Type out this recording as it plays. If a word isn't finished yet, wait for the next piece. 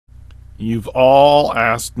You've all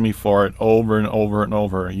asked me for it over and over and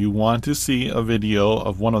over. You want to see a video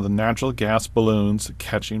of one of the natural gas balloons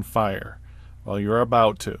catching fire. Well, you're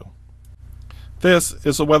about to. This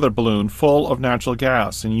is a weather balloon full of natural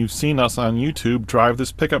gas, and you've seen us on YouTube drive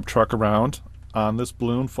this pickup truck around on this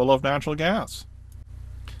balloon full of natural gas.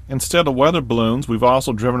 Instead of weather balloons, we've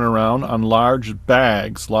also driven around on large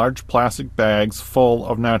plastic bags full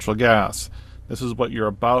of natural gas. This is what you're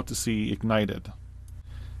about to see ignited.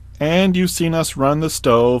 And you've seen us run the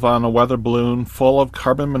stove on a weather balloon full of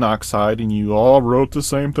carbon monoxide, and you all wrote the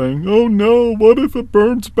same thing. Oh no, what if it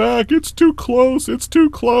burns back? It's too close, it's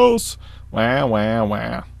too close. Wah, wah,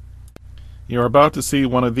 wah. You're about to see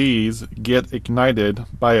one of these get ignited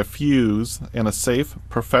by a fuse in a safe,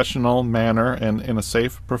 professional manner and in a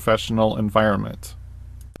safe, professional environment.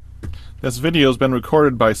 This video has been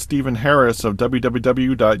recorded by Stephen Harris of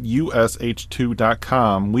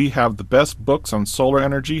www.ush2.com. We have the best books on solar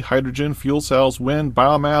energy, hydrogen, fuel cells, wind,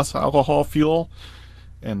 biomass, alcohol fuel,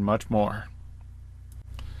 and much more.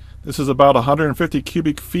 This is about 150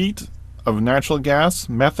 cubic feet of natural gas,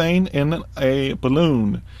 methane, in a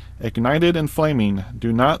balloon, ignited and flaming.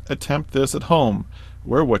 Do not attempt this at home.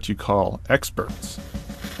 We're what you call experts.